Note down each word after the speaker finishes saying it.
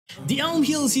The Elm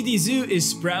Hill City Zoo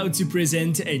is proud to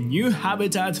present a new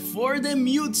habitat for the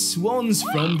Mute Swans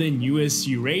from the newest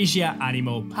Eurasia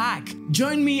Animal Pack.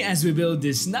 Join me as we build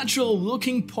this natural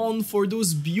looking pond for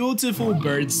those beautiful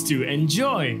birds to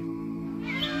enjoy.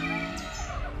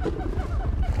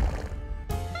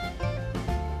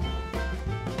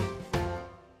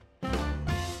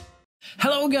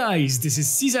 Hello guys, this is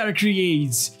Cesar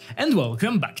Creates, and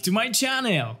welcome back to my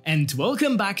channel. And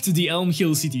welcome back to the Elm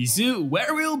Hill City Zoo,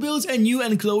 where we'll build a new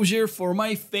enclosure for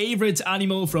my favorite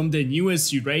animal from the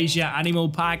newest Eurasia Animal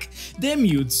Pack, the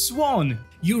Mute Swan.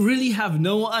 You really have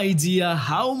no idea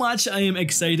how much I am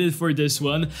excited for this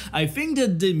one. I think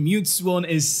that the Mute Swan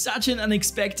is such an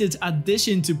unexpected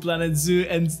addition to Planet Zoo,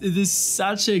 and it is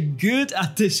such a good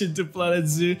addition to Planet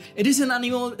Zoo. It is an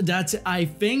animal that I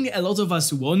think a lot of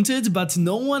us wanted, but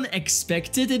no one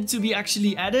expected it to be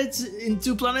actually added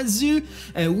into Planet Zoo.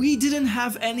 We didn't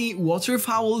have any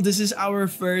waterfowl. This is our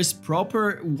first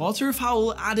proper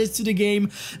waterfowl added to the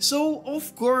game. So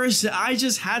of course I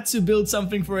just had to build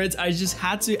something for it. I just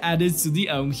had to add it to the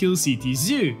Elm Hill City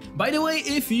Zoo. By the way,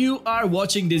 if you are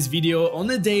watching this video on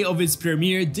the day of its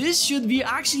premiere, this should be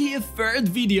actually a third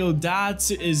video that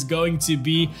is going to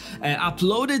be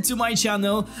uploaded to my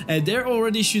channel. There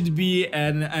already should be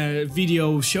a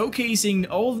video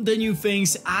showcasing all the new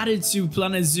things added to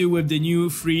Planet Zoo with the new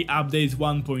free update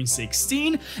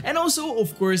 1.16, and also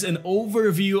of course an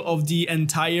overview of the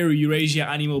entire Eurasia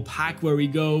Animal Pack, where we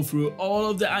go through all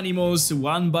of the animals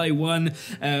one by one.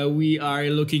 We are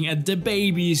looking at the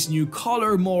babies, new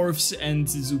color morphs and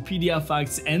Zoopedia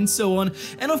facts and so on.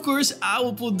 And of course I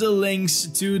will put the links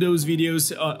to those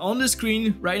videos on the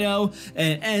screen right now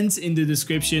and in the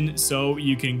description, so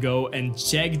you can go and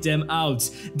check them out.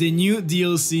 The new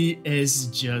DLC is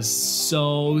just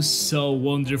so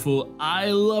wonderful.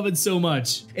 I love it so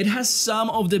much. It has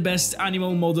some of the best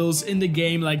animal models in the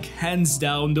game, like hands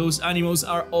down. Those animals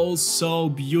are all so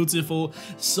beautiful,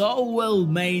 so well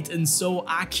made and so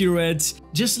accurate.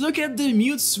 Just look at the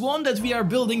Mute Swan that we are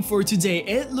building for today.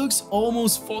 It looks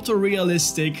almost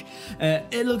photorealistic.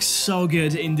 It looks so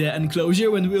good in the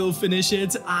enclosure when we'll finish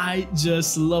it. I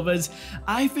just love it.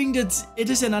 I think that it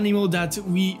is an animal that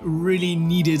we really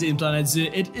needed in Planet Zoo.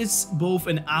 It is both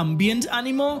an ambient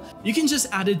animal. You can just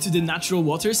add it to the natural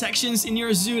water sections in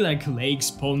your zoo, like lakes,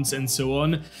 ponds and so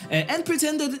on, and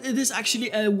pretend that it is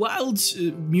actually a wild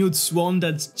Mute Swan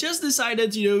that just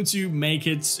decided, to make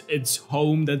it its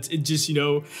home, that it just,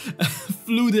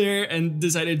 flew there and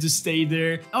decided to stay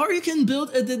there. Or you can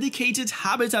build a dedicated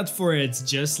habitat for it,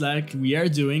 just like we are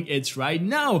doing it right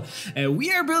now.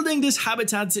 We are building this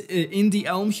habitat in the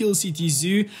Elm Hill City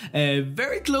Zoo,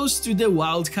 very close to the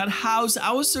wildcat house.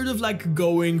 I was sort of like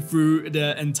going through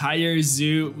the entire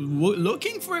zoo,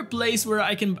 looking for a place where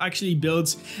I can actually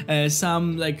build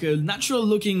some like a natural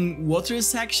looking water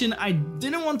section. I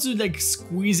didn't want to like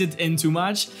squeeze it in too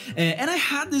much, and I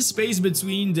had this space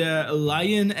between the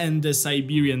lion and the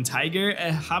Siberian tiger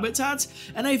habitat,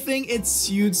 and I think it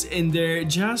suits in there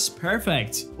just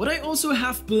perfect. What I also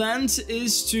have planned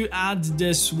is to add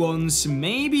the swans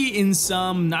maybe in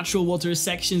some natural water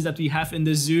sections that we have in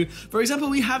the zoo. For example,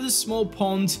 we have this small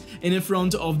pond in the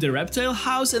front of the reptile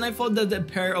house, and I thought that a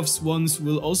pair of swans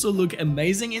will also look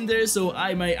amazing in there, so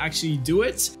I might actually do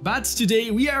it. But today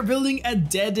we are building a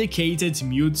dedicated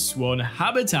Mute Swan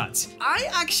habitat. I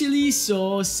actually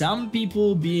saw some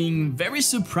people being very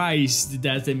surprised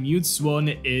that the Mute Swan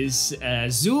is a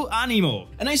zoo animal,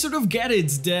 and I sort of get it.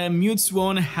 The Mute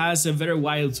Swan has a very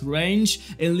wide range.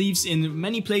 It lives in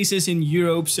many places in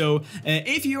Europe, so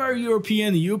if you are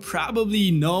European, you probably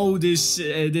know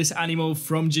this animal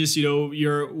from just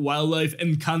your wildlife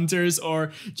encounters,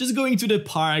 or just going to the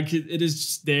park. It is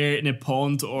just there in a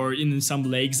pond or in some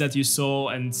lakes that you saw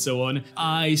and so on.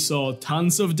 I saw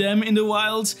tons of them in the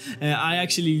wild. I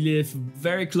actually live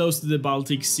very close to the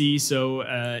Baltic Sea, so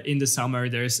in the summer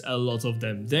there's a lot of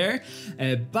them there.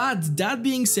 But that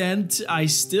being said, I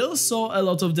still saw a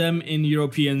lot of them in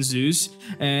European zoos.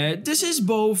 This is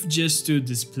both just to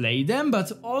display them,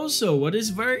 but also what is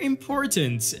very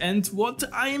important and what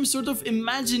I am sort of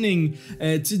imagining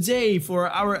today for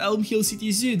our Elm Hill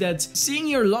City Zoo, that seeing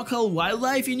your local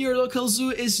wildlife in your local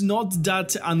zoo is not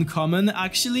that uncommon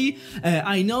actually.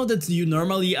 I know that you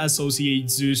normally associate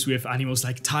zoos with animals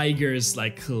like tigers,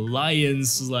 like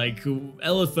lions, like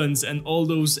elephants and all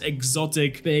those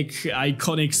exotic, big,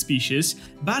 iconic species,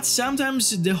 but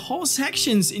sometimes the whole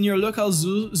sections in your local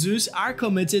zoos are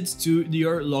committed to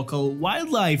your local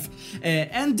wildlife,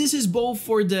 and this is both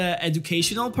for the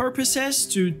educational purposes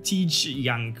to teach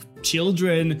young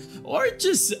children or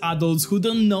just adults who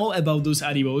don't know about those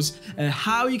animals,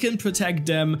 how you can protect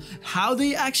them, how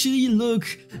they actually look.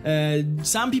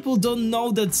 Some people don't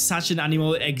know that such an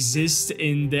animal exists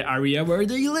in the area where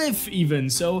they live even.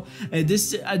 So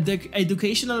this the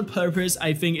educational purpose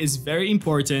I think is very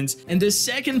important. And the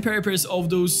second purpose of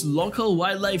those local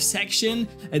wildlife section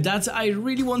that I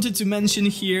really wanted to mention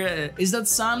here is that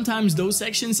sometimes those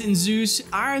sections in zoos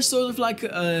are sort of like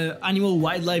animal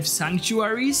wildlife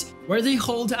sanctuaries, where they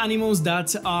hold animals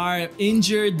that are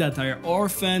injured, that are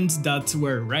orphaned, that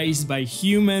were raised by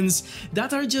humans,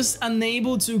 that are just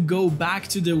unable to go back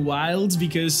to the wild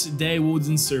because they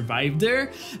wouldn't survive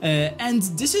there. And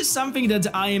this is something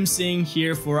that I am seeing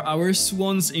here for our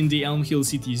swans in the Elm Hill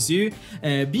City Zoo,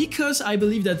 because I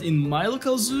believe that in my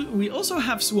local zoo we also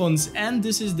have swans, and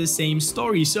this is the same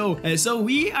story. So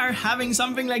we are having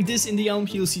something like this in the Elm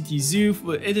Hill City Zoo.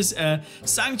 It is a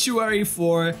sanctuary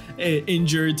for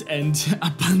injured and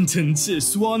abandoned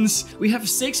swans. We have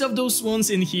 6 of those swans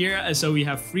in here, so we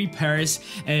have 3 pairs.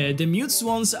 The Mute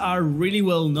Swans are really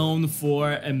well known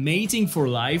for mating for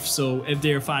life, so if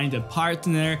they find a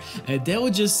partner, they will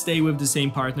just stay with the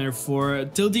same partner for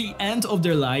till the end of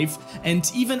their life, and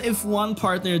even if one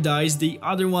partner dies, the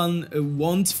other one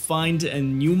won't find a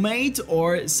new mate,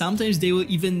 or sometimes they will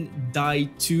even die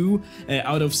too,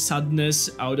 out of sadness,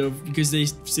 because they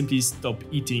simply stop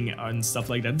eating and stuff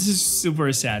like that. This is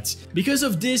super sad. Because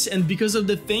of this, and because of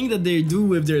the thing that they do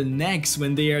with their necks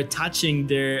when they are touching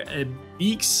their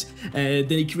beaks,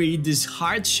 they create this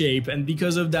heart shape, and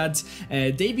because of that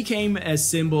they became a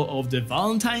symbol of the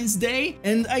Valentine's Day.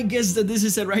 And I guess that this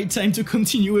is the right time to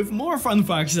continue with more fun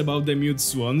facts about the Mute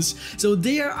Swans. So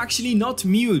they are actually not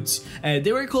mute.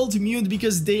 They were called mute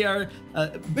because they are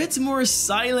a bit more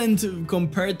silent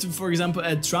compared to, for example,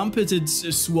 a trumpeted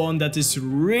swan that is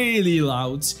really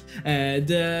loud.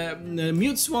 The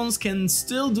Mute Swans can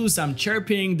still do some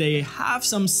chirping, they have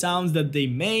some sounds that they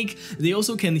make, they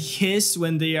also can hiss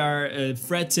when they are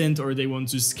threatened or they want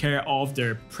to scare off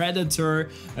their predator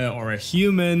or a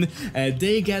human.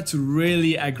 They get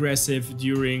really aggressive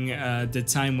during the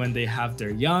time when they have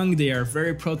their young. They are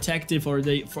very protective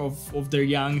of their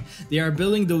young. They are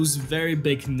building those very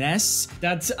big nests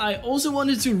that I also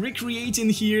wanted to recreate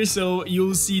in here, so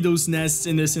you'll see those nests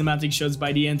in the cinematic shots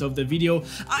by the end of the video.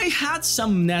 I had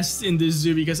some nests in this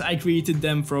zoo because I created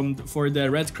them for the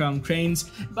red crown cranes,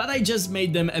 but I just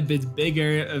made them a bit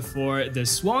bigger for the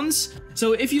swans.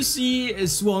 So if you see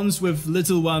swans with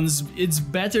little ones, it's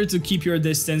better to keep your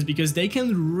distance because they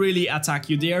can really attack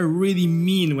you. They are really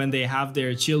mean when they have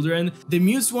their children. The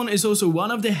Mute Swan is also one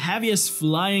of the heaviest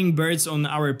flying birds on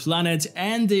our planet,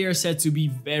 and they are said to be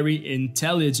very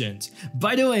intelligent.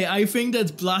 By the way, I think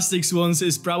that plastic swans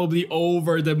is probably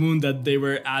over the moon that they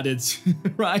were added,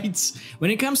 right? When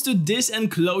it comes to this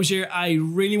enclosure, I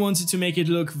really wanted to make it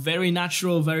look very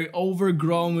natural, very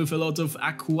overgrown with a lot of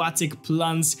aquatic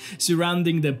plants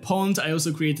surrounding the pond. I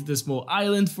also created a small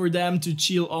island for them to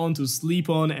chill on, to sleep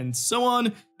on, and so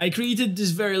on. I created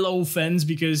this very low fence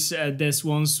because the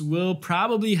swans will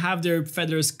probably have their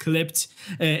feathers clipped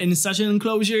in such an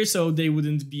enclosure, so they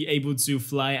wouldn't be able to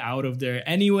fly out of there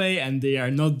anyway, and they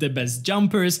are not the best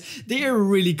jumpers. They are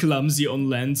really clumsy on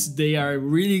land. They are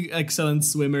really excellent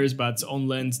swimmers, but on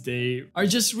land they are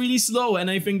just really slow,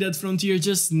 and I think that Frontier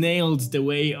just nailed the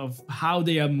way of how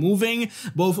they are moving,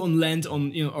 both on land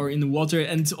or in the water.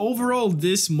 And overall,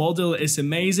 this model is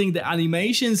amazing. The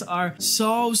animations are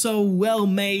so well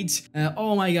made.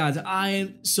 Oh my god, I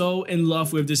am so in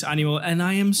love with this animal, and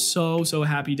I am so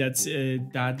happy that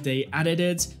that they added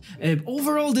it.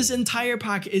 Overall, this entire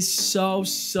pack is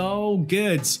so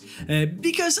good,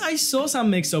 because I saw some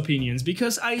mixed opinions,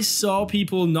 because I saw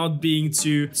people not being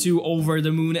too over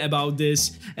the moon about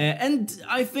this, and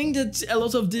I think that a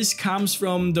lot of this comes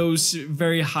from those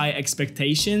very high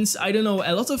expectations. I don't know,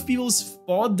 a lot of people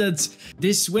thought that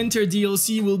this winter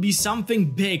DLC will be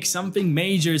something big, something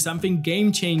major, something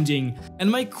game-changing,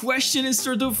 and my question is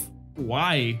sort of,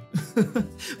 why?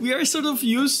 We are sort of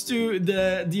used to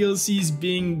the DLCs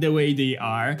being the way they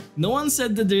are. No one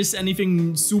said that there's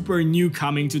anything super new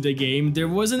coming to the game. There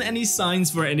wasn't any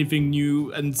signs for anything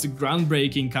new and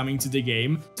groundbreaking coming to the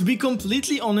game. To be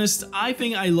completely honest, I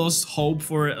think I lost hope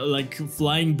for like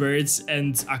flying birds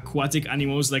and aquatic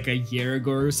animals like a year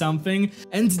ago or something.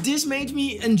 And this made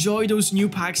me enjoy those new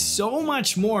packs so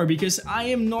much more because I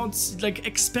am not like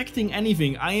expecting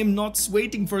anything. I am not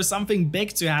waiting for something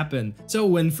big to happen. happen. So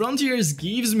when Frontiers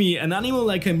gives me an animal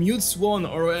like a Mute Swan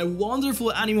or a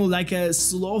wonderful animal like a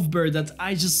sloth bird that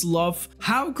I just love,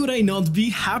 how could I not be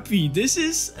happy? This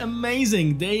is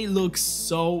amazing. They look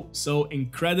so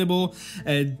incredible.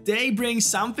 They bring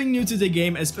something new to the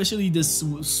game, especially the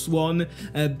swan,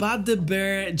 but the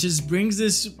bear just brings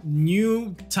this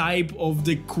new type of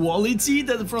the quality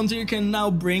that Frontier can now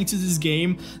bring to this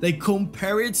game. Like,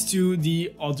 compare it to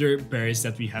the other bears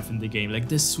that we have in the game. Like,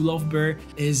 the sloth bear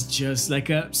is just like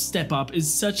a step up. It's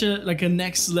such a like a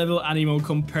next level animal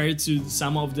compared to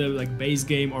some of the like base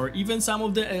game or even some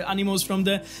of the animals from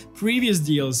the previous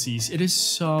DLCs. It is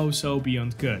so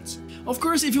beyond good. Of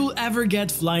course, if you'll ever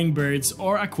get flying birds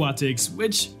or aquatics,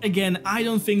 which again I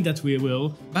don't think that we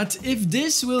will, but if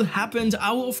this will happen,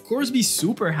 I will of course be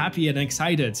super happy and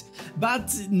excited.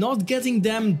 But not getting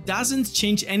them doesn't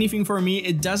change anything for me.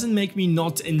 It doesn't make me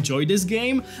not enjoy this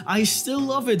game. I still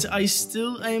love it. I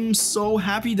still am so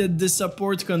happy that the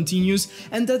support continues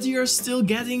and that you are still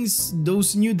getting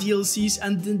those new DLCs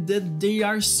and that they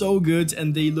are so good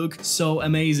and they look so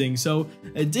amazing. So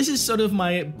this is sort of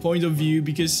my point of view,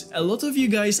 because a lot of you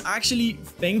guys actually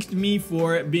thanked me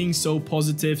for being so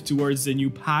positive towards the new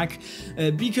pack,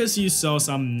 because you saw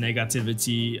some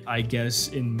negativity, I guess,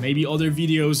 in maybe other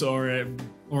videos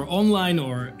or online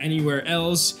or anywhere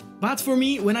else. But for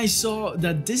me, when I saw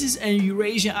that this is a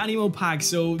Eurasia Animal Pack,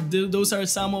 so those are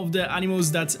some of the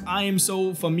animals that I am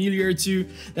so familiar to,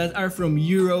 that are from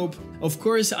Europe. Of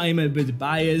course, I am a bit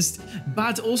biased,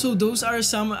 but also those are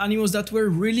some animals that were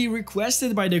really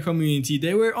requested by the community.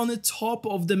 They were on the top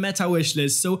of the meta wish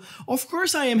list, so of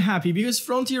course I am happy, because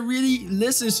Frontier really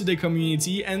listens to the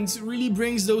community and really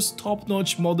brings those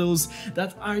top-notch models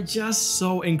that are just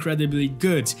so incredibly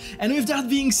good. And with that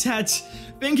being said,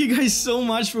 thank you guys so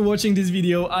much for watching this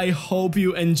video. I hope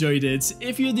you enjoyed it.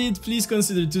 If you did, please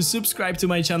consider to subscribe to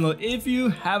my channel if you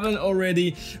haven't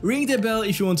already. Ring the bell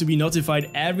if you want to be notified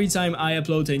every time I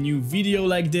upload a new video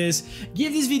like this.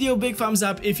 Give this video a big thumbs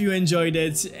up if you enjoyed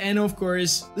it. And of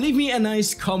course, leave me a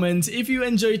nice comment if you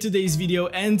enjoyed today's video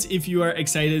and if you are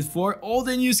excited for all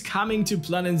the news coming to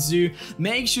Planet Zoo.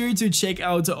 Make sure to check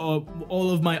out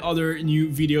all of my other new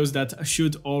videos that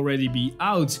should already be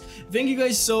out. Thank you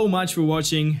guys so much for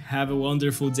watching. Have a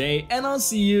wonderful day and I'll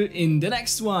see you in the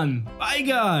next one. Bye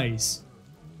guys!